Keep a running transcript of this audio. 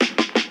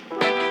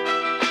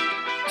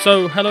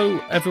So,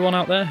 hello everyone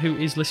out there who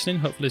is listening.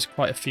 Hopefully, there's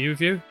quite a few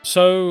of you.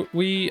 So,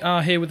 we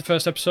are here with the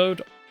first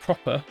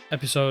proper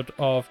episode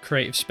of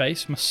Creative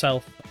Space.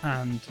 Myself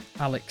and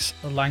Alex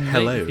Langley.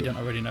 Hello. If you don't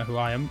already know who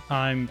I am,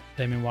 I'm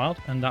Damien Wild,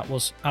 and that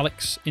was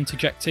Alex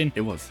interjecting.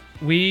 It was.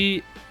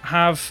 We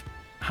have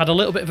had a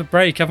little bit of a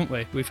break, haven't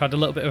we? We've had a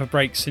little bit of a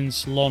break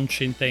since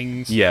launching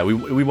things. Yeah,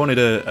 we wanted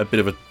a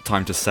bit of a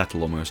time to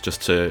settle almost,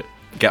 just to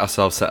get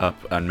ourselves set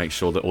up and make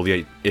sure that all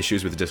the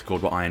issues with the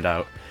Discord were ironed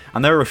out.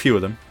 And there are a few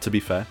of them, to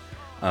be fair.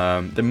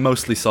 They're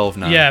mostly solved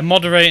now. Yeah,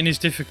 moderating is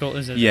difficult,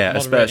 isn't it? Yeah,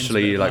 Moderating's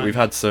especially like we've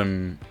had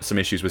some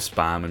issues with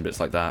spam and bits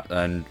like that,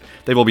 and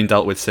they've all been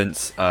dealt with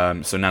since.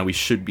 So now we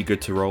should be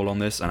good to roll on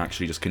this and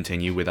actually just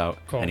continue without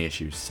any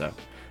issues. So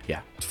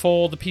yeah.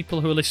 For the people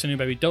who are listening,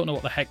 maybe don't know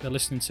what the heck they're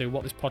listening to,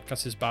 what this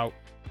podcast is about,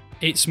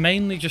 it's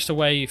mainly just a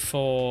way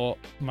for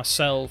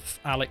myself,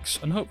 Alex,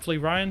 and hopefully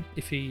Ryan,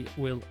 if he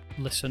will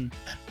listen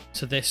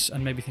to this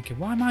and maybe thinking,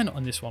 why am I not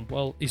on this one?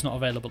 Well, he's not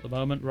available at the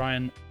moment.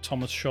 Ryan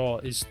Thomas Shaw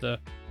is the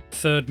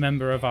third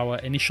member of our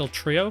initial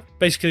trio.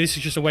 Basically, this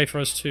is just a way for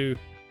us to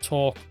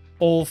talk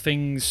all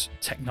things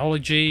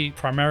technology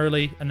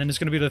primarily, and then there's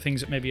going to be other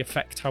things that maybe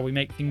affect how we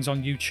make things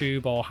on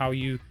YouTube or how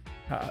you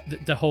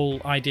the whole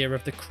idea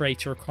of the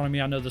creator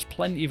economy. I know there's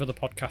plenty of other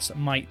podcasts that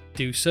might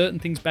do certain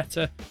things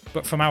better,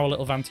 but from our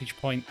little vantage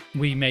point,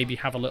 we maybe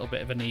have a little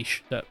bit of a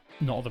niche that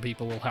not other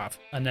people will have.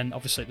 And then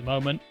obviously at the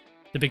moment,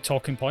 the big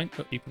talking point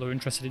for people who are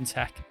interested in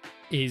tech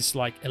is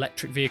like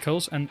electric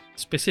vehicles, and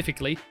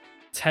specifically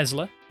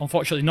Tesla.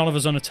 Unfortunately, none of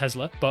us own a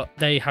Tesla, but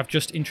they have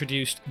just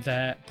introduced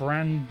their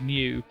brand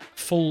new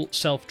full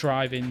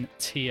self-driving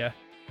tier,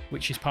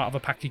 which is part of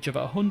a package of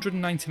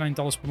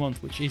 $199 per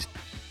month, which is,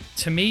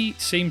 to me,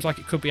 seems like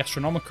it could be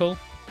astronomical,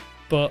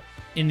 but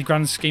in the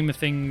grand scheme of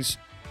things,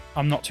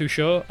 I'm not too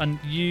sure. And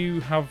you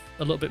have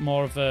a little bit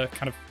more of a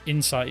kind of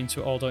insight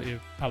into it all, don't you,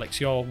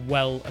 Alex? You're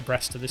well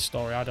abreast of this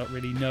story. I don't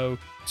really know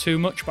too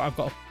much, but I've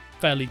got a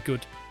fairly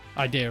good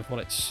idea of what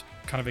it's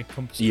kind of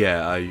encompassing.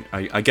 Yeah,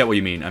 I get what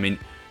you mean. I mean,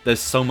 there's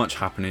so much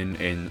happening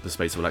in the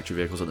space of electric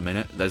vehicles at the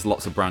minute. There's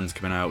lots of brands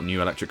coming out,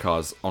 new electric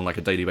cars on like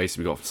a daily basis.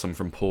 We've got some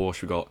from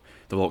Porsche, we've got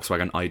the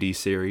Volkswagen ID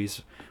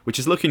series, which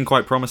is looking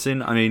quite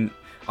promising. I mean,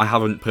 I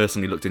haven't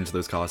personally looked into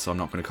those cars, so I'm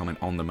not going to comment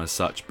on them as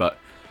such, but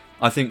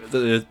I think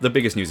the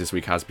biggest news this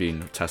week has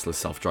been Tesla's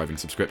self-driving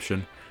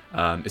subscription.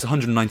 It's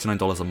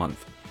 $199 a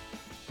month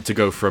to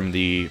go from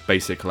the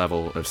basic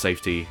level of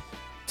safety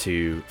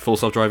to full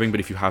self-driving, but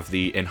if you have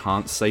the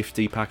enhanced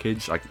safety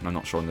package, I'm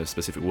not sure on the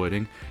specific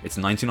wording, it's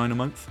 $99 a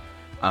month.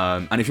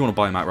 And if you want to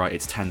buy them outright,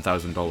 it's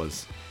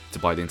 $10,000 to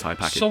buy the entire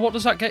package. So what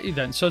does that get you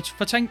then? So it's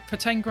for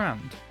 10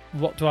 grand,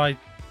 what do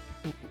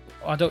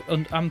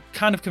I'm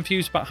kind of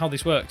confused about how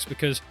this works,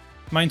 because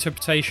my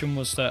interpretation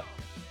was that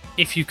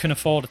if you can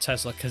afford a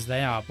Tesla, because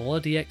they are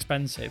bloody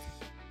expensive,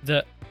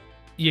 that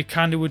you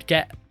kind of would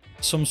get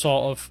some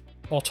sort of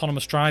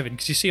autonomous driving,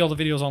 because you see all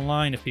the videos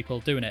online of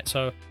people doing it.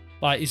 So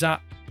like, is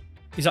that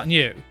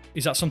new?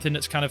 Is that something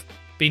that's kind of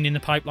been in the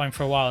pipeline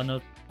for a while? I know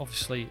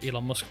obviously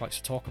Elon Musk likes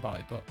to talk about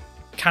it, but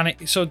can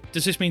it? So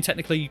does this mean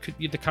technically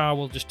the car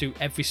will just do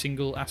every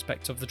single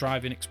aspect of the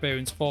driving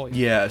experience for you?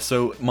 Yeah,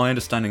 so my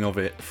understanding of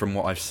it from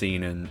what I've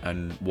seen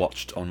and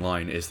watched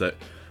online is that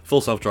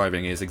full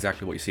self-driving is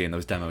exactly what you see in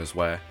those demos,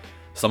 where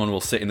someone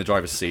will sit in the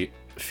driver's seat,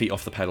 feet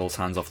off the pedals,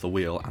 hands off the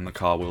wheel, and the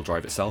car will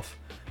drive itself.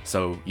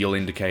 So you'll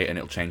indicate and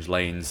it'll change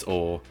lanes,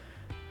 or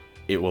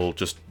it will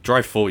just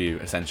drive for you,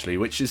 essentially,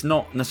 which is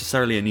not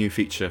necessarily a new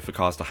feature for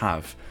cars to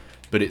have,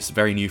 but it's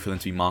very new for them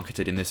to be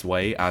marketed in this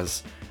way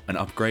as an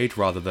upgrade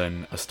rather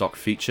than a stock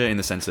feature, in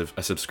the sense of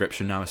a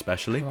subscription now,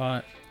 especially.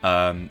 Right.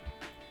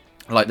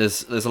 Like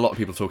there's a lot of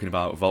people talking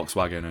about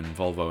Volkswagen and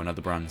Volvo and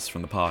other brands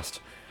from the past,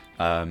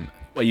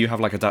 where you have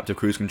like adaptive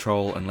cruise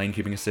control and lane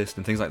keeping assist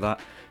and things like that.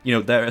 You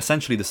know, they're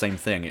essentially the same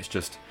thing. It's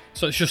just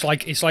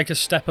like a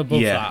step above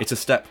that. Yeah, it's a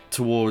step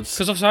towards.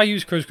 Because obviously I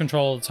use cruise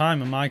control all the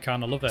time in my car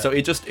and I love it. So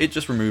it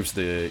just removes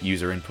the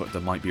user input that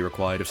might be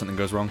required if something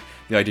goes wrong.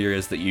 The idea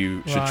is that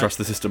you should trust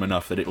the system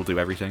enough that it will do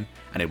everything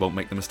and it won't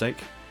make the mistake,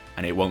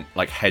 and it won't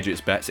like hedge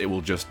its bets. It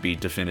will just be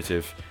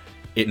definitive.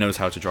 It knows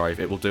how to drive.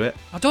 It will do it.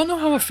 I don't know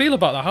how I feel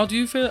about that. How do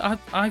you feel?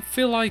 I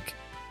feel like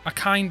I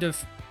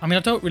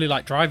don't really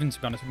like driving, to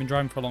be honest. I've been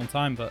driving for a long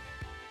time, but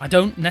I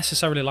don't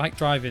necessarily like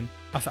driving.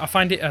 I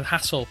find it a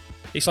hassle.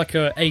 It's like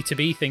a to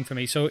B thing for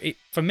me. So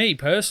for me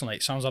personally,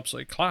 it sounds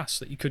absolutely class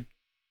that you could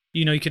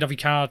have your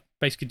car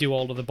basically do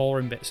all of the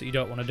boring bits that you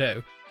don't want to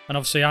do. And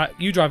obviously,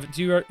 you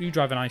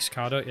drive an ICE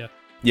car, don't you?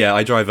 Yeah,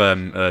 I drive a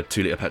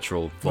 2-litre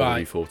petrol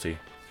Volvo V40.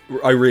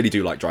 I really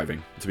do like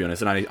driving, to be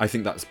honest, and I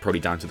think that's probably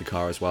down to the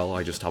car as well.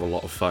 I just have a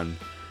lot of fun.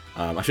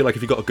 I feel like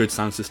if you've got a good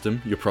sound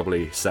system, you're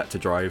probably set to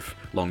drive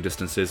long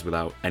distances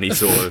without any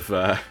sort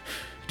of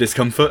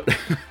discomfort.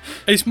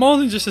 It's more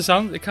than just a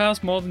sound. The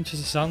car's more than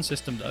just a sound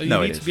system, though.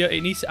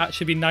 It needs to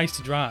actually be nice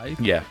to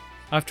drive. Yeah.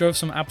 I've drove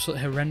some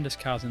absolutely horrendous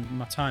cars in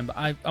my time, but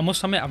I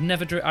must admit I've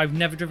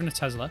never driven a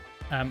Tesla.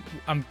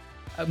 I'm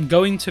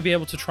going to be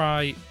able to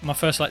try my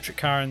first electric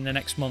car in the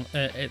next month.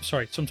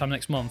 Sometime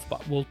next month.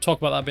 But we'll talk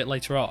about that a bit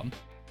later on.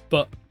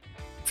 But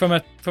from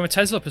a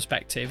Tesla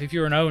perspective, if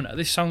you're an owner,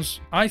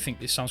 I think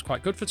this sounds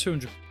quite good for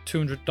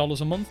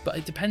 $200 a month. But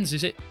it depends.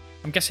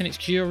 I'm guessing it's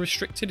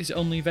geo-restricted. Is it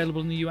only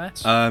available in the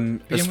US?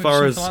 As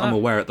far as I'm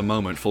aware at the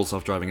moment, full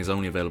self-driving is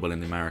only available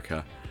in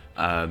America,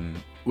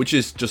 which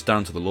is just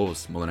down to the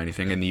laws more than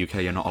anything. In the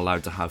UK, you're not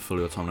allowed to have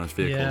fully autonomous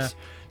vehicles. Yeah.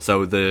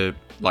 So the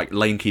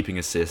lane keeping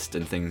assist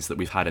and things that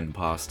we've had in the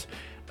past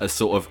are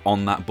sort of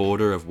on that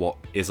border of what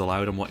is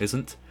allowed and what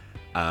isn't.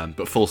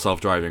 But full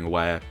self-driving,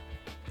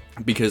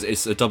 because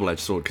it's a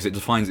double-edged sword, because it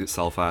defines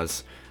itself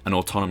as an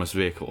autonomous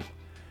vehicle,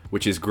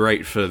 which is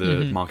great for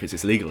the markets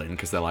it's legal in,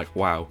 because they're like,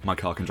 wow, my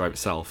car can drive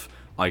itself.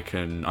 You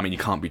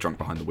can't be drunk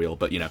behind the wheel,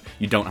 but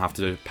you don't have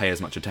to pay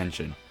as much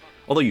attention.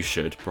 Although you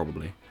should,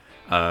 probably.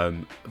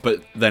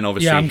 But then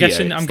obviously, I'm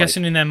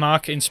guessing in their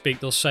marketing speak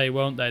they'll say,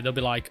 won't they? They'll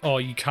be like, oh,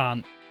 you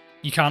can't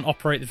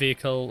operate the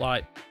vehicle,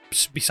 like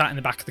be sat in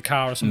the back of the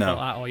car or something like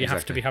that, or you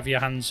have to have your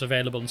hands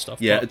available and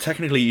stuff. Yeah, but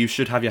technically you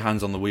should have your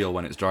hands on the wheel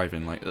when it's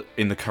driving. Like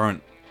in the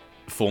current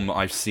form that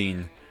I've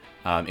seen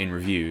in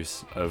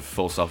reviews of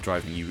full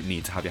self-driving, you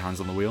need to have your hands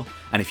on the wheel,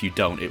 and if you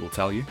don't, it will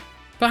tell you.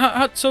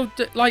 But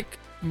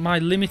my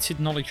limited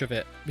knowledge of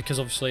it, because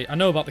obviously I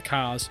know about the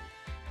cars,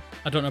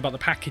 I don't know about the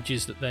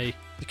packages that they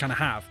kind of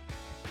have.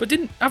 But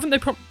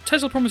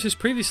Tesla promised this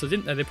previously,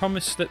 didn't they? They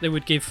promised that they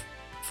would give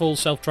full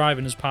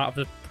self-driving as part of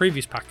the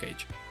previous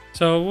package.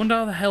 So I wonder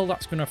how the hell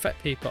that's going to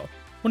affect people.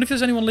 I wonder if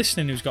there's anyone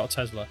listening who's got a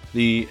Tesla.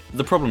 The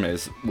problem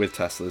is, with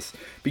Teslas,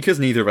 because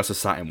neither of us are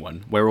sat in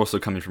one, we're also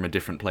coming from a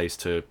different place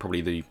to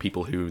probably the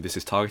people who this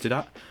is targeted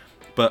at.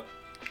 But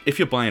if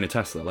you're buying a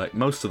Tesla, like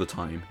most of the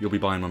time, you'll be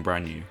buying one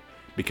brand new,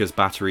 because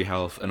battery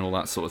health and all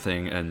that sort of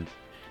thing, and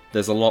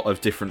there's a lot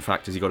of different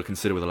factors you've got to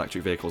consider with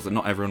electric vehicles that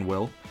not everyone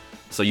will.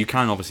 So you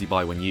can obviously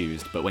buy one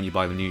used, but when you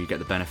buy the new, you get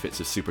the benefits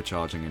of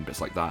supercharging and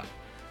bits like that.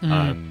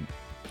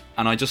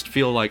 And I just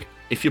feel like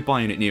if you're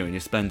buying it new and you're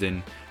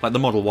spending, like the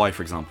Model Y,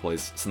 for example,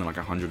 is something like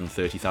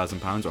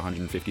 £130,000 or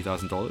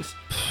 $150,000.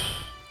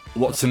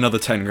 What's another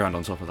 10 grand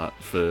on top of that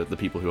for the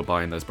people who are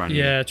buying those brand new?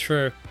 Yeah,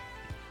 true.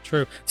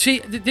 See,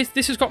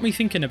 this has got me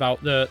thinking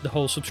about the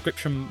whole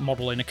subscription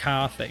model in a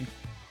car thing.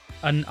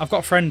 And I've got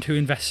a friend who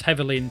invests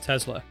heavily in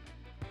Tesla.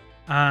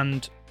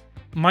 And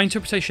my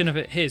interpretation of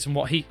his and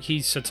what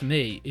he said to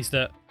me is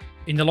that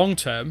in the long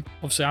term,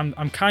 obviously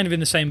I'm kind of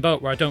in the same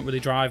boat where I don't really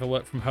drive, I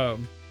work from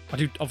home. I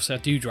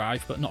do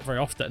drive, but not very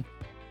often.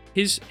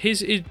 His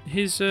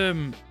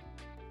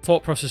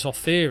thought process or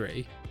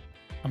theory,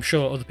 I'm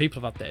sure other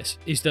people have had this,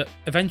 is that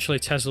eventually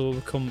Tesla will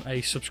become a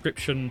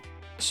subscription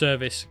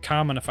service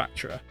car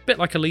manufacturer, a bit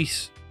like a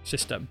lease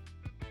system.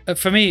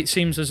 For me, it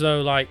seems as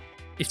though like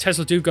if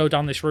Tesla do go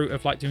down this route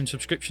of like doing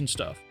subscription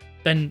stuff,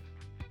 then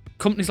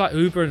companies like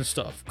Uber and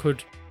stuff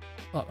could,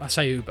 well, I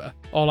say Uber,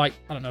 or like,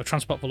 I don't know,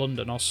 Transport for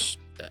London, or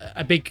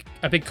a big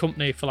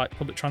company for like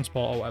public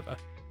transport or whatever.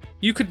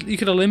 You could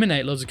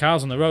eliminate loads of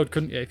cars on the road,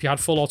 couldn't you, if you had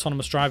full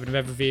autonomous driving of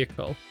every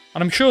vehicle?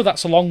 And I'm sure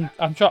that's a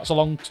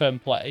long-term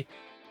play,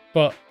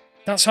 but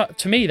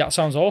to me that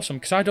sounds awesome,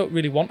 because I don't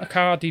really want a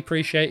car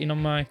depreciating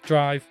on my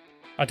drive.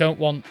 I don't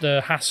want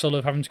the hassle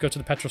of having to go to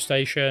the petrol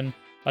station.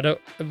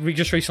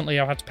 Just recently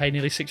I had to pay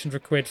nearly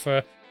 600 quid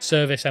for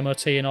service,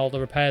 MOT, and all the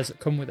repairs that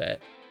come with it.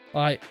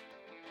 Like,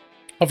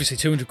 obviously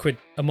 200 quid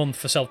a month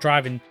for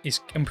self-driving is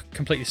a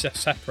completely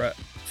separate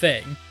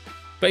thing.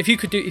 But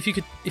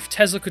if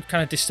Tesla could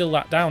kind of distill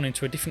that down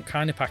into a different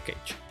kind of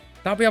package,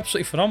 that'd be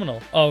absolutely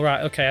phenomenal. Oh,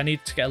 right, okay, I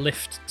need to get a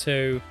lift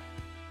to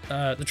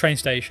the train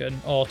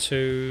station, or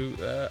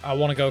I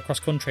want to go across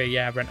country,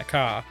 rent a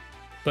car.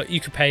 But you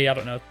could pay, I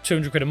don't know,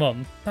 200 quid a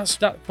month.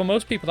 That for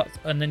most people,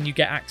 and then you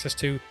get access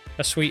to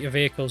a suite of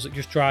vehicles that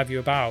just drive you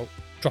about,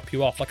 drop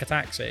you off like a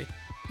taxi.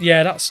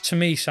 Yeah, that's, to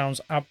me,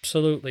 sounds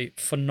absolutely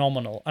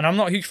phenomenal. And I'm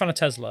not a huge fan of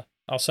Tesla,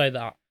 I'll say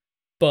that.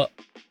 But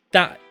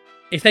that,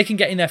 if they can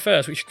get in there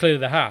first, which clearly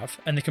they have,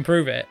 and they can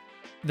prove it,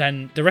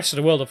 then the rest of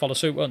the world will follow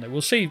suit, won't they?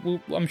 We'll see.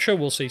 I'm sure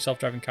we'll see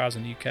self-driving cars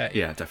in the UK.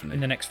 Yeah, definitely.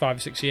 In the next 5 or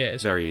 6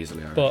 years. Very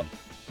easily, I reckon.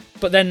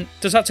 But then,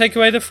 does that take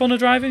away the fun of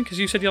driving? Because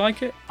you said you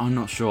like it? I'm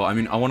not sure. I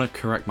mean, I want to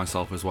correct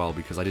myself as well,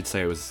 because I did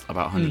say it was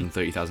about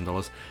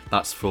 $130,000.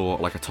 That's for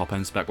like a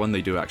top-end spec one.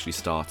 They do actually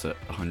start at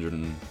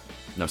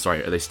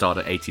they start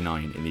at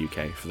 89 in the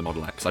UK for the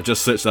Model X. I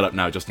just searched that up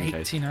now just in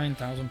case.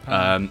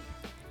 £89,000.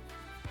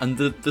 And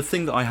the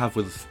thing that I have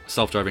with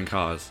self-driving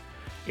cars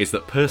is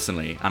that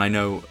personally, and I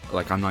know,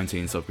 like, I'm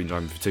 19, so I've been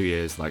driving for 2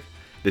 years, like,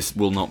 this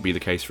will not be the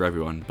case for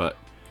everyone, but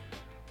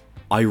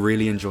I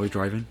really enjoy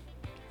driving.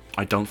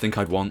 I don't think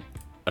I'd want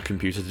a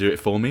computer to do it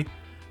for me.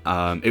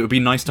 It would be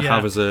nice to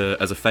have as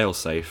a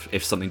fail-safe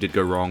if something did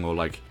go wrong, or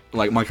like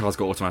my car's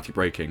got automatic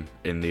braking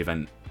in the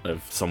event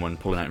of someone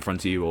pulling out in front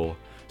of you, or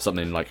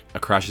something like a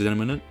crash is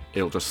imminent,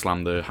 it'll just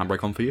slam the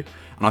handbrake on for you.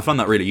 And I find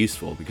that really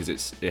useful, because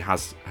it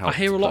has helped. I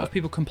hear a lot of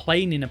people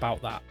complaining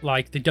about that.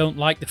 Like, they don't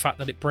like the fact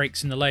that it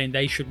brakes in the lane.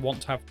 They should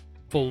want to have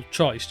full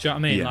choice. Do you know what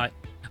I mean? Yeah. Like,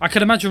 I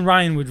could imagine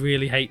Ryan would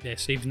really hate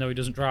this, even though he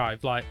doesn't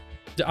drive. Like,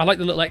 I like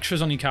the little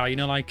extras on your car, you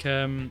know, like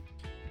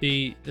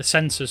the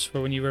sensors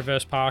for when you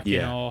reverse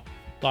parking, or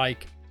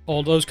like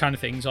all those kind of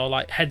things, or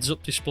like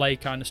heads-up display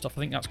kind of stuff.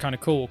 I think that's kind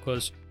of cool,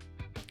 because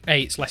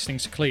it's less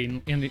things to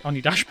clean on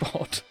your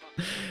dashboard.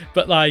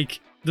 But like,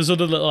 there's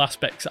other little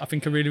aspects that I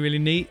think are really, really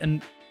neat,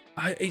 and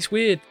it's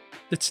weird.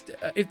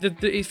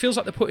 It feels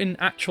like they're putting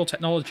actual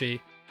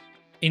technology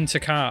into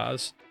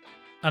cars,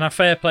 and a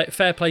fair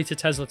play to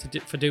Tesla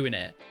for doing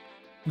it.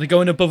 They're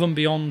going above and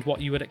beyond what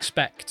you would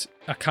expect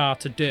a car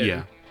to do.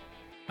 Yeah.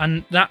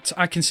 And that,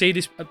 I can see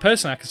this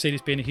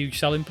being a huge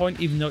selling point,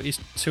 even though it is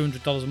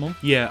 $200 a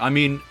month. Yeah, I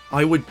mean,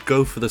 I would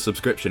go for the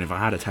subscription if I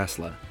had a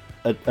Tesla.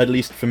 At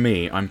least for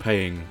me, I'm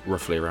paying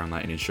roughly around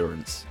that in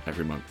insurance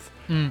every month.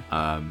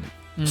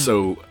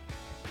 So,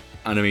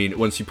 and I mean,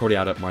 once you probably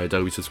add up my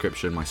Adobe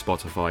subscription, my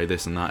Spotify,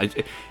 this and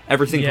that,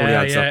 everything probably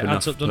adds up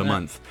enough per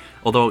month.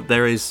 Although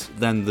there is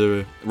then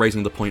the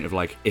raising the point of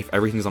like, if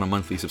everything's on a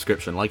monthly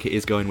subscription, like it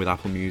is going with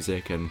Apple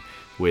Music and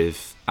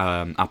with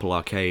Apple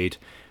Arcade,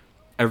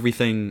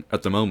 everything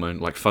at the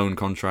moment, like phone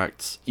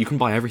contracts, you can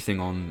buy everything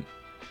on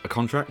a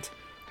contract.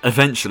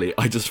 Eventually,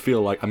 I just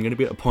feel like I'm going to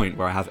be at a point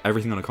where I have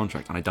everything on a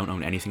contract and I don't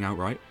own anything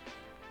outright.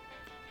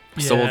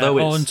 Yeah, so although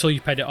it's, until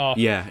you paid it off.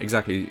 Yeah,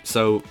 exactly.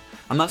 So,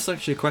 and that's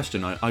actually a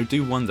question. I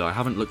do wonder. I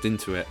haven't looked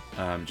into it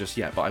just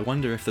yet, but I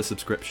wonder if the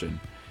subscription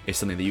is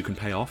something that you can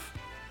pay off,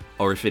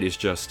 or if it is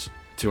just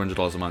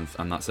 $200 a month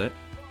and that's it.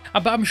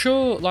 But I'm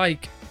sure,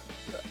 like,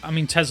 I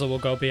mean, Tesla will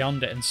go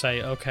beyond it and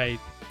say, okay,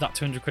 that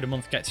 £200 a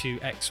month gets you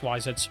X, Y,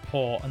 Z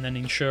support, and then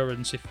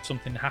insurance if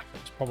something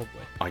happens, probably.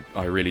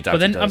 I really doubt. But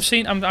then it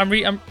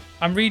does.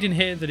 I'm reading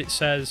here that it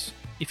says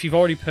if you've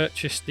already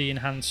purchased the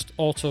enhanced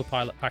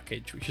autopilot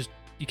package, which is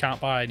you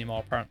can't buy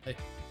anymore apparently,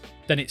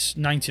 then it's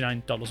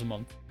 $99 a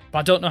month. But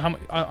I don't know how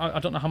much. I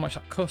don't know how much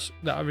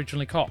that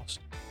originally cost.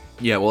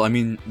 Yeah, well, I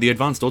mean, the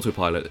advanced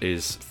autopilot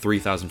is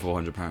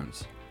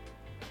 £3,400,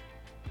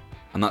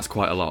 and that's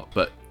quite a lot.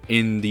 But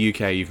in the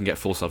UK, you can get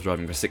full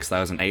self-driving for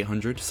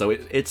 $6,800, so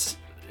it's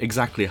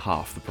exactly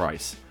half the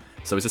price.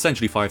 So it's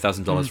essentially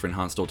 $5,000 for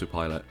enhanced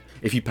autopilot.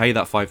 If you pay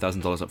that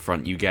 $5,000 up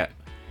front, you get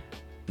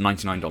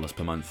 $99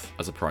 per month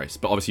as a price.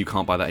 But obviously, you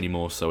can't buy that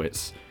anymore. So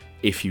it's,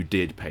 if you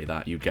did pay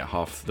that, you'd get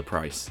half the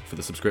price for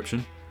the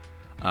subscription.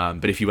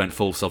 But if you went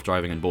full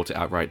self-driving and bought it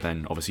outright,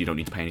 then obviously you don't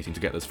need to pay anything to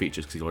get those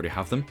features because you already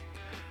have them.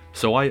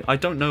 So I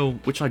don't know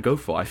which I'd go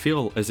for. I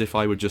feel as if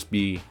I would just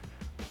be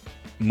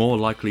more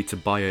likely to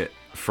buy it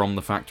from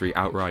the factory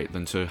outright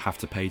than to have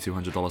to pay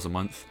 $200 a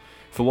month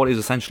for what is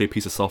essentially a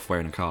piece of software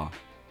in a car.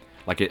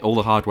 Like all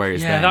the hardware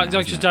is there.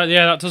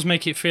 That does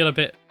make it feel a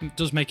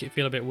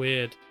bit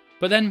weird.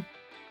 But then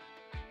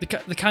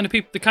the kind of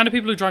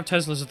people who drive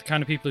Teslas are the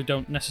kind of people who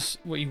don't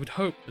what you would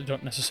hope they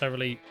don't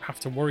necessarily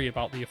have to worry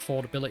about the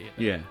affordability of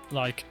it. Yeah.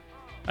 Like,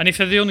 and if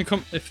they're the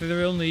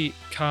only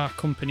car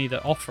company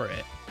that offer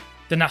it,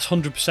 then that's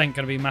 100% going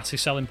to be a massive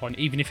selling point,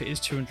 even if it is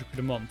 $200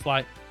 a month.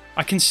 Like,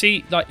 I can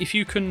see, like, if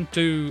you can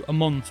do a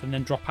month and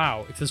then drop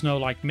out, if there's no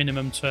like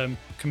minimum term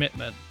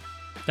commitment,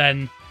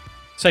 then,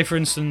 say for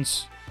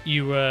instance,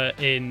 you were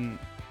in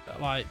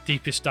like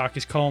deepest,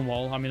 darkest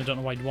Cornwall. I mean, I don't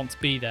know why you'd want to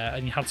be there,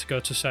 and you had to go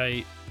to,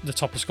 say, the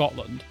top of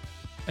Scotland,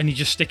 and you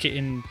just stick it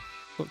in,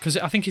 because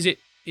I think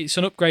it's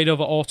an upgrade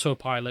over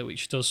autopilot,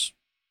 which does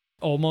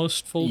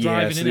almost full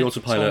driving. Yeah, so the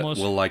autopilot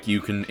will, like, you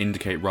can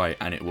indicate right,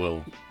 and it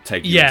will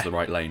take you into the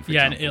right lane. For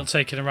example. And it'll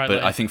take you in the right lane.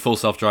 But I think full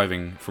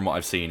self-driving, from what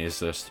I've seen, is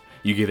just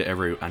you give it a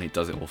route and it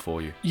does it all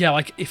for you. Yeah,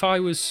 like if I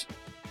was,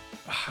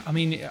 I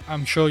mean,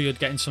 I'm sure you'd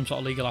get in some sort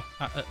of legal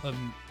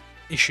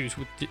issues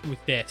with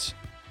this,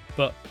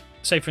 but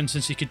say for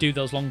instance you could do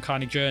those long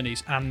kind of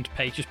journeys and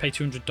pay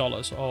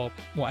 $200 or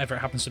whatever it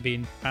happens to be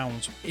in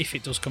pounds if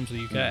it does come to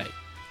the UK.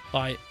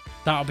 Like,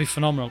 that would be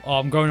phenomenal. Or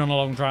I'm going on a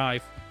long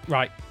drive,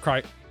 right,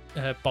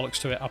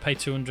 bollocks to it, I'll pay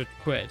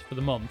 £200 for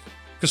the month,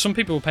 because some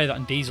people will pay that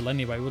in diesel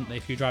anyway, wouldn't they,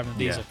 if you're driving a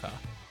diesel car.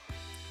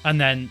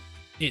 And then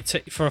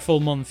for a full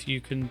month you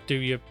can do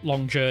your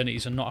long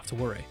journeys and not have to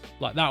worry.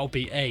 Like, that would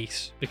be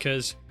ace,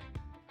 because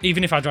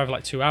even if I drive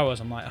like 2 hours,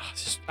 I'm like,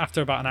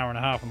 after about an hour and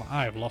a half, I'm like,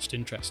 I have lost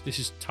interest. This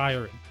is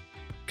tiring,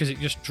 because it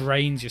just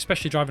drains you,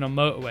 especially driving on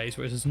motorways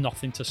where there's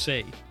nothing to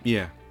see.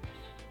 Yeah.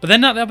 But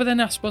then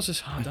I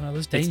suppose I don't know.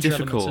 There's danger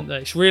elements, isn't there?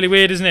 It's really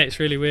weird, isn't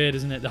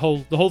it? The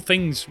whole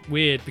thing's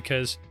weird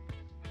because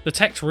the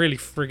tech's really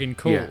friggin'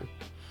 cool. Yeah.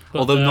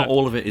 Although not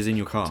all of it is in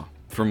your car.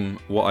 From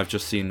what I've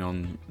just seen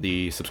on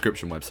the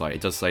subscription website, it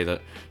does say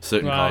that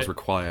certain cars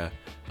require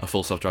a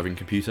full self-driving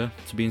computer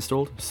to be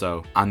installed.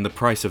 So, and the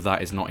price of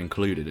that is not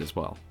included as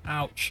well.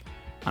 Ouch.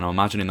 And I'm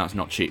imagining that's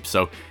not cheap.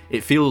 So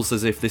it feels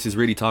as if this is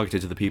really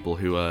targeted to the people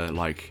who are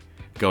like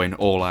going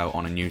all out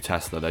on a new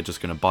Tesla. They're just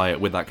going to buy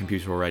it with that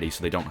computer already,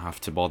 so they don't have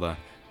to bother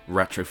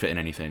retrofitting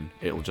anything.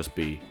 It'll just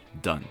be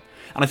done.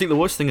 And I think the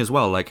worst thing as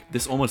well, like,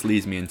 this almost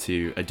leads me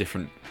into a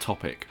different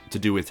topic to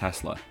do with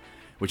Tesla,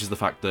 which is the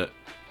fact that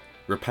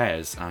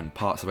repairs and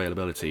parts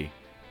availability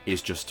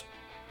is just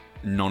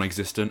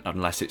non-existent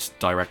unless it's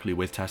directly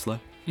with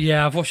Tesla.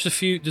 Yeah, I've watched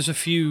there's a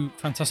few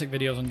fantastic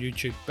videos on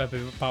YouTube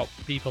about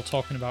people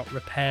talking about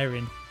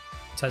repairing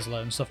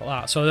Tesla and stuff like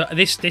that. So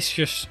this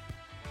just,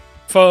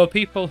 for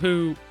people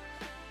who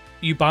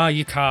you buy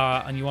your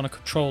car and you want to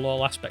control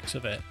all aspects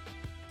of it,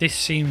 this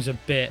seems a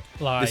bit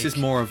like... This is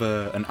more of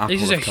an Apple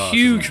This is a of cars,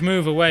 huge isn't it?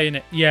 move away,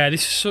 innit? Yeah,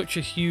 this is such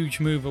a huge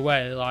move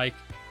away, like,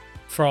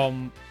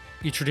 from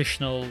your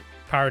traditional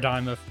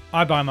paradigm of,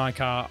 I buy my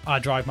car, I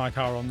drive my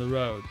car on the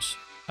roads.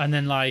 And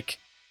then, like,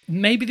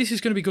 maybe this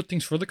is going to be good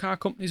things for other car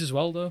companies as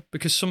well, though,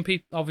 because some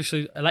people,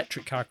 obviously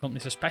electric car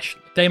companies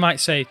especially, they might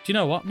say, do you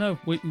know what? No,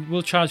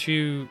 we'll charge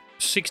you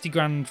 60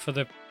 grand for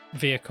the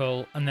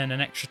vehicle and then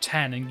an extra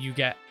 10 and you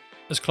get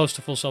as close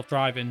to full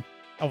self-driving.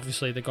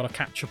 Obviously, they've got to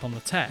catch up on the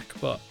tech,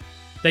 but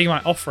they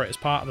might offer it as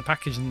part of the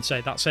package and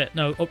say, that's it.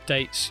 No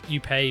updates, you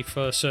pay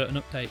for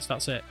certain updates,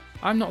 that's it.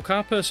 I'm not a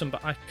car person,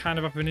 but I kind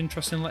of have an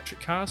interest in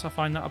electric cars. I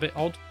find that a bit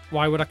odd.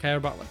 Why would I care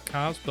about electric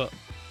cars? But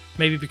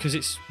maybe because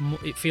it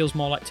feels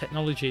more like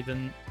technology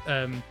than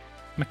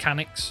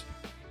mechanics.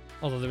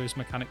 Although there is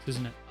mechanics,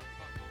 isn't it?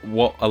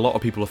 What a lot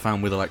of people have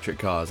found with electric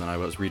cars, and I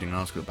was reading an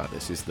article about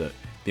this, is that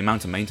the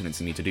amount of maintenance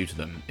you need to do to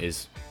them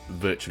is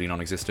virtually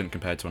non-existent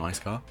compared to an ICE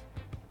car.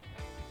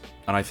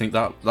 And I think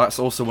that's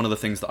also one of the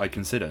things that I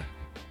consider,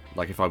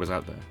 like if I was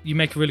out there. You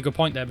make a really good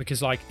point there,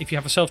 because like if you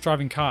have a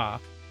self-driving car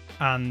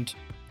and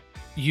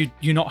you're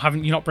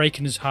not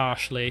braking as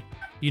harshly,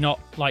 you're not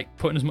like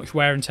putting as much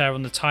wear and tear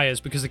on the tyres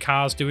because the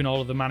car's doing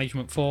all of the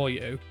management for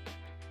you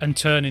and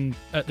turning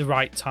at the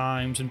right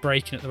times and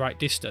braking at the right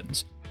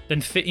distance,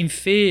 then in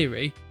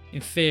theory,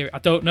 I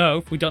don't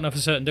know, we don't know for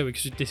certain, do we?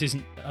 Because this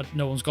isn't,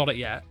 no one's got it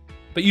yet,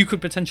 but you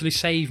could potentially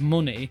save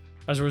money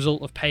as a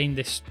result of paying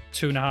this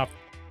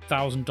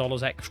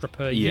 $2,500 extra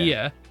per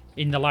year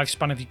in the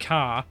lifespan of your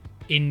car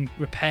in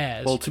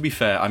repairs. Well, to be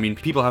fair, I mean,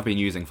 people have been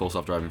using full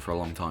self-driving for a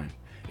long time.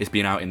 It's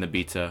been out in the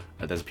beta.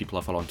 There's people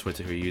I follow on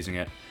Twitter who are using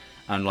it.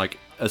 And, like,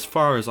 as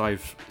far as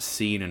I've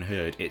seen and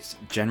heard, it's,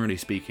 generally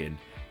speaking,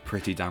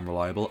 pretty damn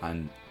reliable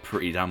and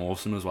pretty damn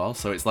awesome as well.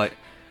 So it's like,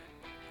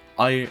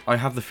 I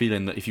have the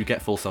feeling that if you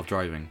get full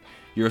self-driving,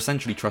 you're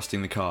essentially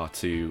trusting the car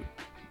to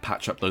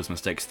patch up those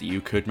mistakes that you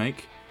could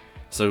make.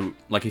 So,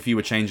 like, if you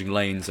were changing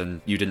lanes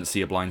and you didn't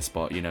see a blind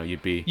spot, you know,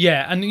 you'd be...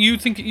 Yeah, and you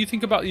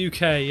think about the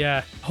UK,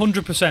 yeah,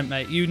 100%,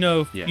 mate. You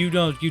know, you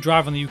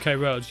drive on the UK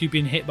roads, you've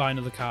been hit by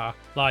another car.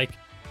 Like,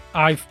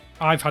 I've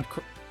had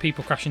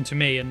people crash into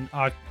me, and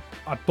I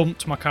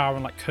bumped my car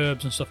on like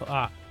curbs and stuff like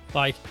that.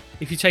 Like,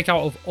 if you take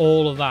out of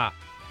all of that,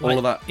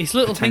 it's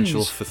little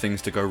potential things for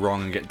things to go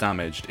wrong and get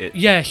damaged.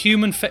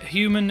 Human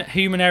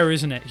error,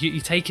 isn't it?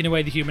 You're taking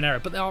away the human error,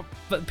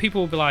 but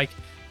people will be like,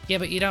 yeah,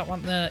 but you don't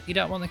want the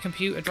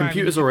computer driving.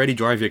 Computers already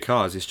drive your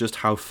cars. It's just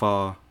how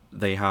far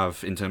they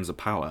have in terms of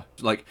power.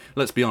 Like,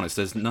 let's be honest,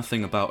 there's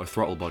nothing about a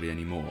throttle body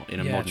anymore in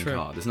a modern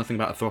car. There's nothing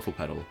about a throttle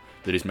pedal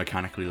that is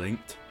mechanically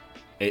linked.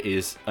 It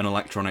is an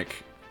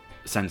electronic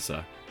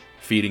sensor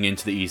feeding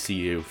into the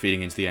ECU,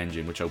 feeding into the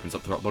engine, which opens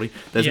up the throttle body.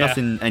 There's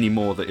nothing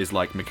anymore that is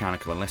like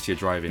mechanical unless you're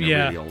driving a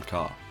really old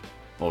car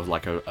or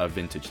like a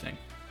vintage thing.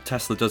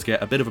 Tesla does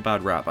get a bit of a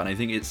bad rap, and I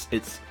think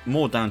it's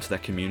more down to their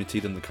community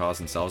than the cars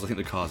themselves. I think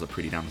the cars are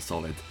pretty damn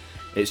solid.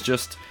 It's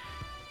just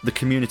the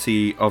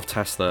community of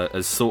Tesla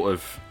has sort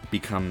of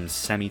become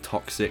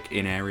semi-toxic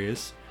in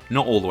areas.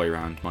 Not all the way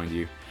around, mind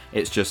you.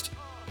 It's just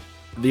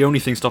the only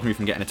thing stopping me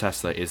from getting a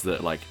Tesla is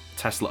that, like,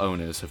 Tesla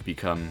owners have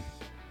become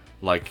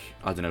like,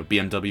 I don't know,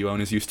 BMW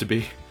owners used to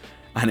be,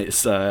 and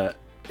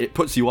it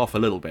puts you off a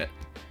little bit.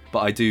 But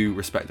I do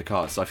respect the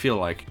cars, so I feel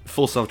like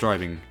full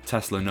self-driving,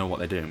 Tesla know what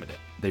they're doing with it.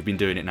 They've been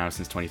doing it now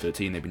since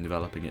 2013, they've been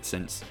developing it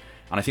since,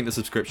 and I think the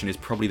subscription is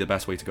probably the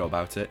best way to go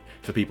about it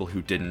for people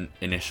who didn't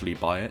initially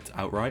buy it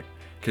outright,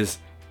 because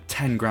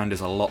 10 grand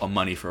is a lot of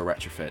money for a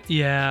retrofit.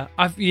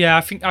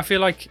 I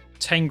feel like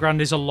 10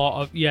 grand is a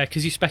lot of,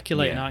 because you're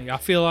speculating, aren't you? I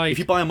feel like... If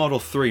you buy a Model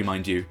 3,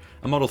 mind you,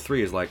 a Model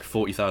 3 is like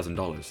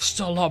 $40,000.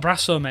 Still a lot of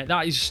brass though, mate.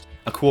 That is...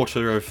 a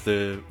quarter of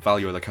the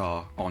value of the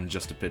car on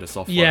just a bit of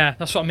software. Yeah,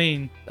 that's what I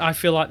mean. I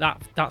feel like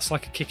that's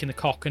like a kick in the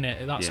cock,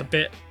 innit? That's a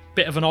bit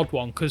of an odd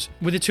one, because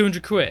with the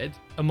 200 quid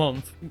a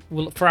month,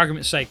 for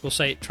argument's sake, we'll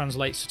say it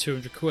translates to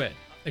 200 quid.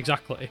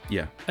 Exactly.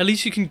 Yeah. At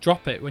least you can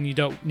drop it when you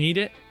don't need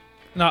it.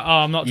 No,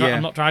 I'm not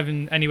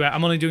driving anywhere.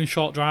 I'm only doing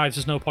short drives.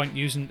 There's no point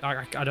using. I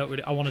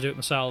want to do it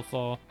myself,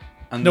 or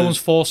no one's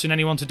forcing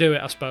anyone to do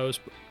it, I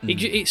suppose.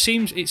 It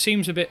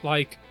seems a bit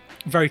like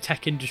very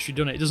tech industry,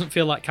 doesn't it? It doesn't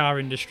feel like car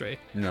industry.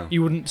 No.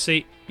 You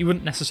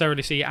wouldn't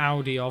necessarily see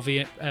Audi or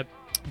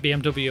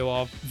BMW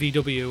or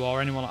VW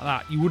or anyone like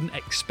that. You wouldn't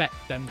expect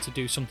them to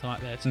do something like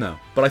this. No,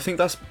 but I think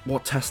that's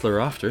what Tesla are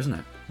after, isn't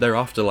it? They're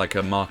after like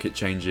a market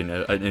changing,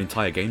 an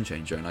entire game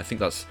changer, and I think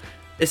that's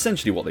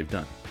essentially what they've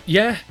done.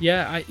 Yeah.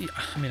 I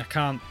mean, I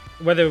can't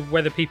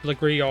whether people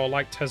agree or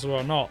like Tesla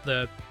or not.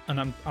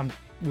 I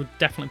would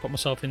definitely put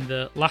myself in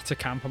the latter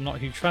camp. I'm not a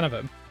huge fan of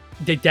them.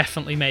 They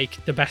definitely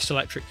make the best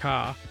electric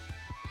car,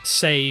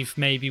 save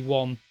maybe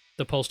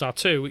the Polestar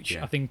 2, which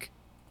I think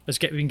has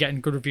been getting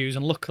good reviews,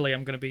 and luckily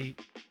I'm going to be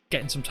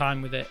getting some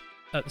time with it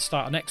at the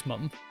start of next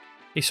month.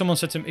 If someone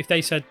said to me, if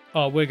they said,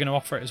 "Oh, we're going to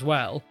offer it as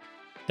well,"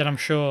 then I'm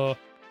sure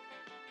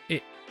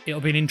it'll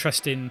be an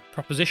interesting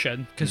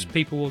proposition, because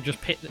people will just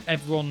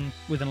everyone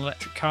with an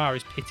electric car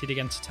is pitted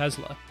against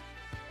Tesla,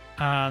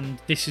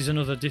 and this is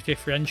another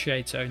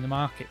differentiator in the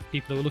market for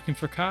people who are looking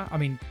for a car. I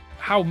mean,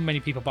 how many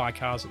people buy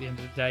cars at the end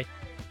of the day?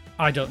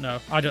 I don't know.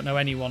 I don't know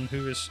anyone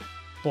who has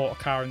bought a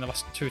car in the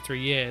last 2 or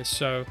 3 years.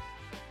 So,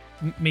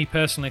 me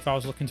personally, if I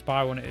was looking to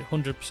buy one, it'd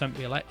 100%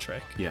 be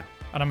electric. Yeah.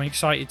 And I'm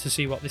excited to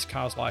see what this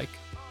car's like,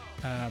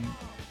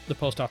 the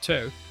Polestar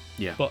 2.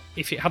 Yeah. But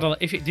if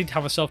it did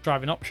have a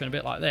self-driving option, a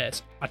bit like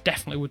this, I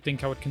definitely would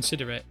think I would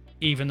consider it.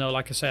 Even though,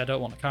 like I say, I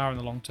don't want a car in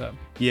the long term.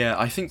 Yeah,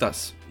 I think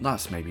that's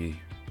maybe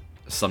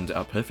summed it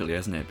up perfectly,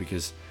 hasn't it?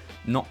 Because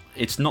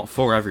it's not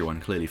for everyone.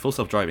 Clearly, full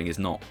self-driving is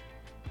not.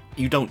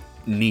 You don't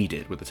need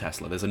it with the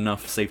Tesla. There's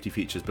enough safety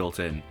features built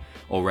in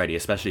already,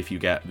 especially if you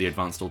get the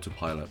advanced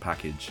autopilot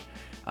package.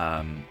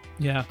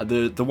 Yeah.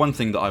 The one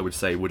thing that I would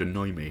say would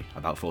annoy me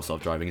about full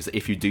self-driving is that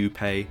if you do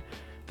pay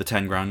the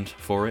 10 grand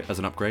for it as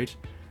an upgrade,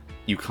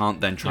 you can't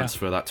then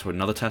transfer that to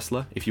another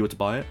Tesla if you were to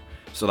buy it.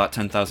 So that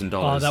 $10,000.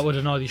 Oh, that would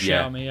annoy the shit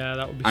out of me. Yeah,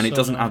 that would be. And so it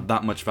doesn't annoying. add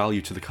that much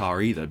value to the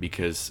car either,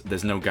 because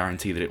there's no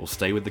guarantee that it will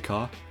stay with the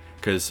car.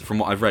 Because from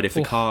what I've read, if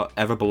the car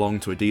ever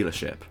belonged to a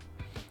dealership,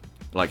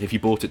 like if you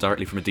bought it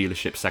directly from a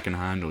dealership,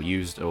 secondhand or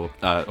used or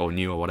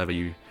new or whatever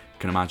you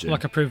can imagine,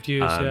 like approved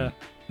use,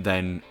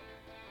 then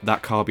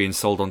that car being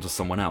sold onto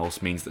someone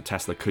else means that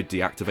Tesla could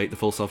deactivate the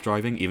full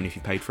self-driving even if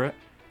you paid for it.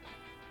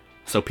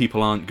 So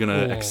people aren't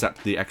gonna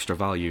accept the extra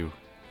value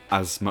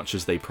as much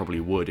as they probably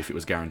would if it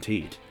was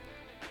guaranteed.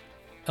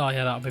 Oh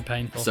yeah, that would be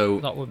painful. So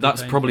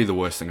that's probably the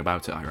worst thing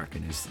about it, I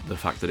reckon, is the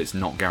fact that it's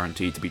not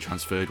guaranteed to be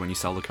transferred when you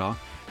sell the car.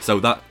 So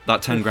that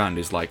 10 grand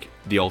is like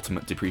the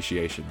ultimate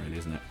depreciation, really,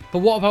 isn't it? But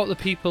what about the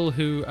people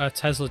who are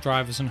Tesla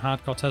drivers and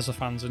hardcore Tesla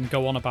fans and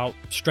go on about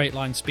straight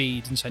line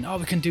speed and saying, oh,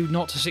 we can do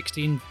 0 to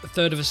 60 in a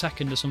third of a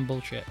second or some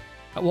bullshit?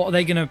 What are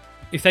they going to...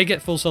 If they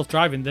get full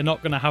self-driving, they're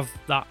not going to have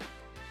that...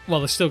 Well,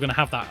 they're still going to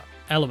have that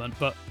element,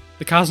 but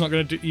the car's not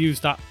going to use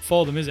that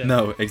for them, is it?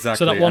 No,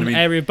 exactly. So that one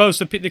area of both.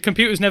 So the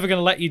computer's never going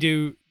to let you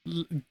do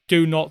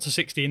 0 to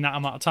 60 in that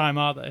amount of time,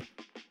 are they?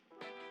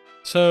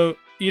 So...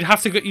 You'd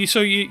have to go.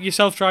 Your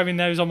self-driving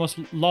there is almost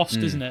lost,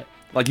 isn't it?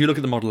 Like you look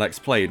at the Model X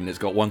Plaid and it's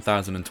got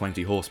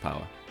 1,020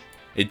 horsepower.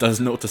 It does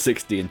 0 to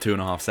 60 in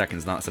 2.5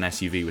 seconds, and that's an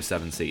SUV with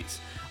 7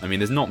 seats. I mean,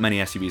 there's not many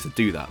SUVs that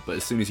do that, but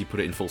as soon as you put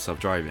it in full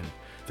self-driving,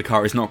 the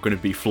car is not going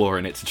to be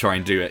flooring it to try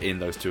and do it in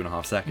those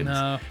 2.5 seconds.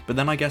 No. But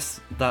then I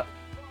guess that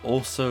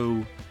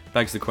also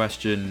begs the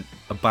question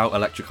about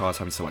electric cars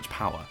having so much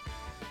power.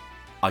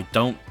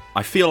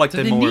 I feel like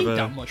they're more of a... Do they need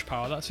that much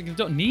power? You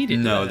don't need it.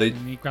 No,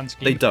 in the grand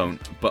scheme they of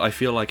don't. But I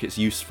feel like it's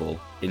useful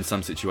in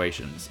some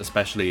situations,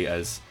 especially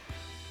as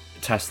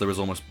Tesla has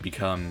almost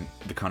become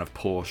the kind of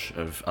Porsche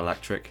of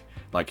electric.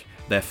 Like,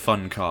 they're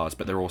fun cars,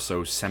 but they're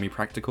also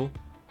semi-practical.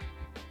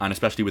 And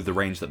especially with the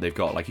range that they've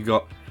got. Like, you've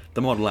got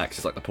the Model X,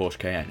 it's like the Porsche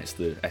Cayenne, it's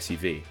the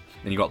SUV.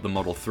 Then you've got the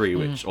Model 3,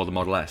 or the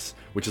Model S,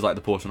 which is like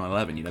the Porsche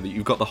 911. You know,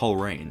 you've got the whole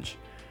range.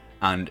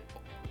 And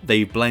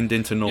they blend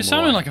into normal. You're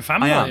sounding like a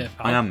fanboy.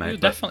 I am, mate. You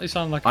definitely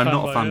sound like a I'm fanboy.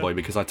 not a fanboy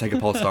because I take a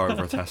Polestar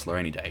over a Tesla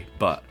any day.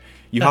 But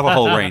you have a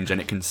whole range and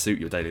it can suit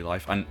your daily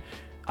life. And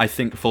I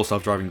think full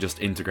self-driving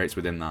just integrates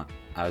within that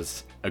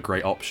as a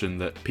great option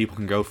that people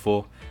can go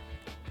for.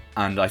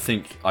 And I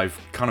think I've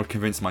kind of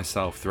convinced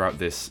myself throughout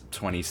this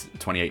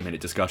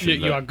 28-minute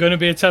discussion. You are going to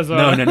be a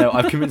Tesla. No.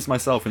 I've convinced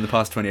myself in the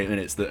past 28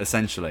 minutes that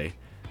essentially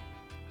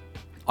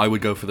I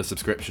would go for the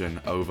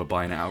subscription over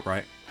buying it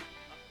outright.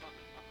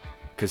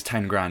 Because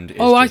 10 grand is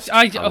just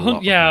a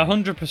lot yeah, of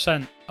money.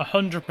 100%.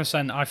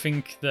 100%. I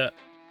think that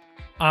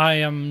I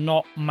am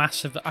not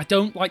massive. I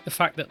don't like the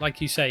fact that,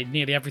 like you say,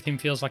 nearly everything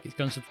feels like it's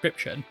going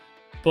subscription.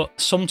 But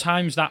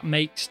sometimes that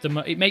makes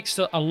it makes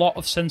a lot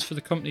of sense for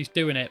the companies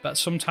doing it. But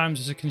sometimes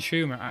as a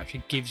consumer, it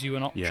actually gives you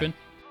an option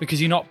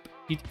because you're not.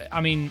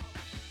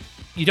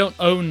 You don't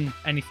own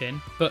anything,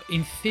 but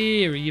in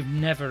theory, you've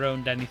never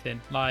owned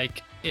anything.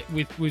 Like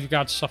with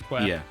regards to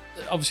software. Yeah.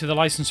 Obviously, the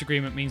license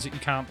agreement means that you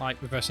can't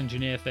like reverse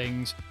engineer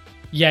things.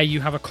 Yeah, you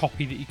have a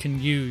copy that you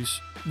can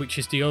use, which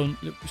is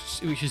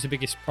the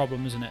biggest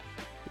problem, isn't it?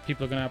 That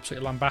people are going to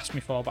absolutely lambast me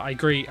for. But I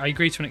agree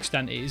to an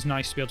extent. It is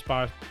nice to be able to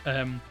buy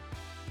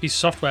piece of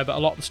software, but a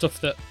lot of the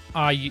stuff that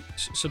I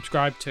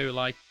subscribe to,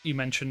 like you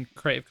mentioned,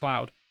 Creative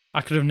Cloud,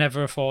 I could have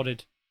never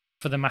afforded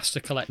for the Master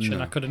Collection.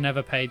 No. I could have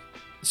never paid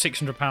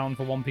 £600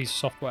 for one piece of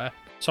software.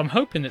 So I'm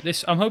hoping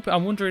that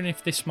I'm wondering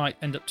if this might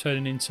end up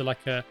turning into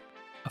like a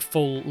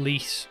full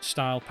lease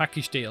style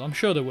package deal. I'm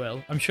sure they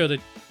will. I'm sure that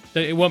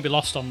it won't be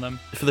lost on them.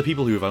 For the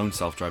people who have owned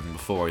self-driving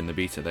before in the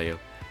beta, they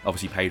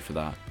obviously paid for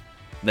that.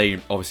 They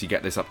obviously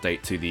get this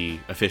update to the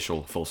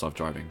official full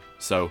self-driving.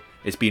 So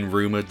it's been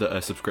rumoured that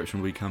a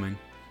subscription will be coming,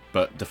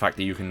 but the fact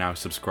that you can now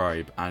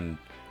subscribe and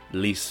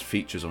lease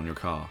features on your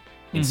car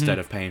instead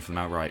of paying for them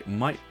outright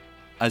might,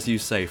 as you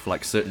say, for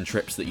like certain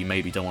trips that you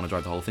maybe don't want to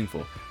drive the whole thing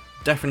for,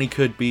 definitely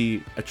could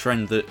be a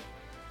trend that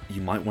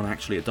you might want to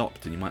actually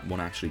adopt and you might want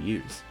to actually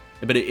use.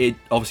 But it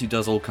obviously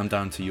does all come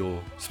down to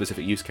your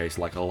specific use case,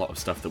 like a lot of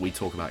stuff that we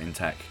talk about in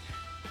tech,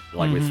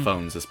 like with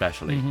phones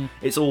especially.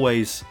 It's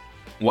always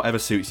whatever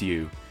suits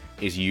you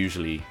is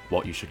usually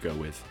what you should go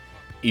with,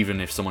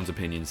 even if someone's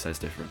opinion says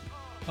different.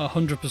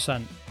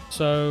 100%.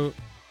 So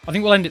I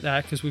think we'll end it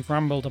there because we've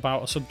rambled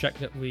about a subject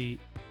that we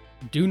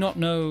do not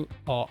know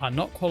or are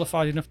not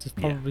qualified enough to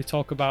probably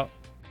talk about.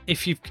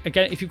 If you've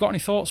got any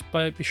thoughts,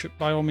 by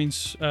all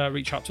means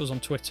reach out to us on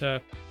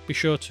Twitter. Be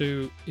sure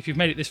to, if you've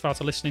made it this far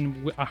to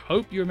listening, I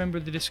hope you remember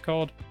the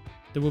Discord.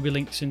 There will be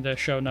links in the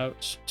show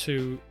notes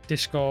to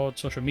Discord,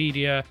 social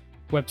media,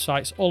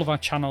 websites, all of our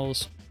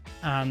channels,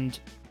 and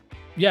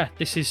yeah,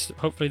 this is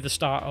hopefully the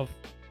start of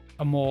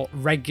a more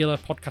regular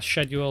podcast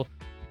schedule,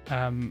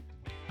 and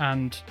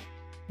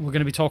we're going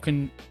to be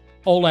talking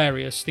all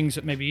areas, things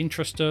that maybe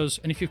interest us.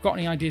 And if you've got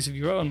any ideas of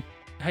your own,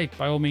 hey,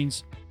 by all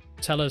means,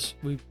 tell us.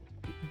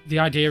 The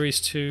idea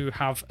is to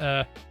have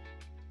a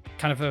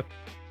kind of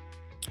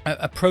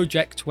a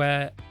project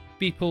where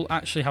people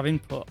actually have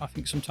input. I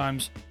think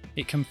sometimes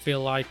it can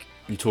feel like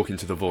you're talking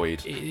to the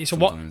void. It's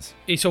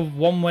a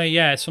one way.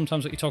 Yeah,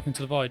 sometimes that you're talking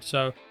to the void.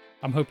 So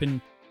I'm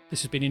hoping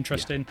this has been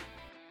interesting.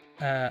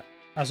 Yeah.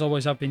 As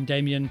always, I've been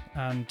Damien,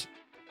 and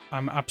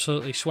I'm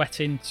absolutely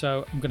sweating,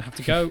 so I'm going to have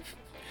to go.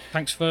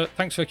 Thanks for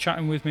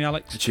chatting with me,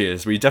 Alex.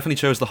 Cheers. We definitely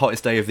chose the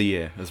hottest day of the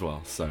year as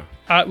well. So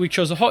we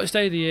chose the hottest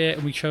day of the year,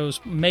 and we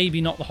chose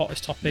maybe not the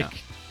hottest topic.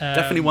 No.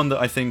 Definitely one that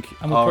I think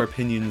our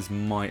opinions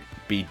might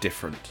be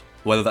different.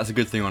 Whether that's a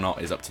good thing or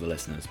not is up to the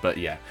listeners. But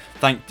yeah,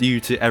 thank you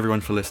to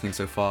everyone for listening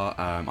so far.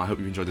 I hope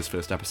you enjoyed this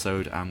first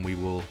episode, and we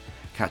will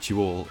catch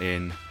you all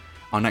in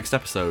our next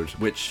episode,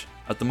 which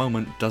at the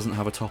moment doesn't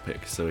have a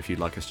topic. So if you'd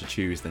like us to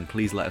choose, then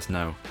please let us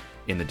know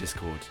in the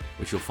Discord,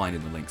 which you'll find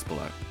in the links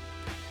below.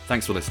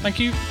 Thanks for listening. Thank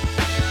you.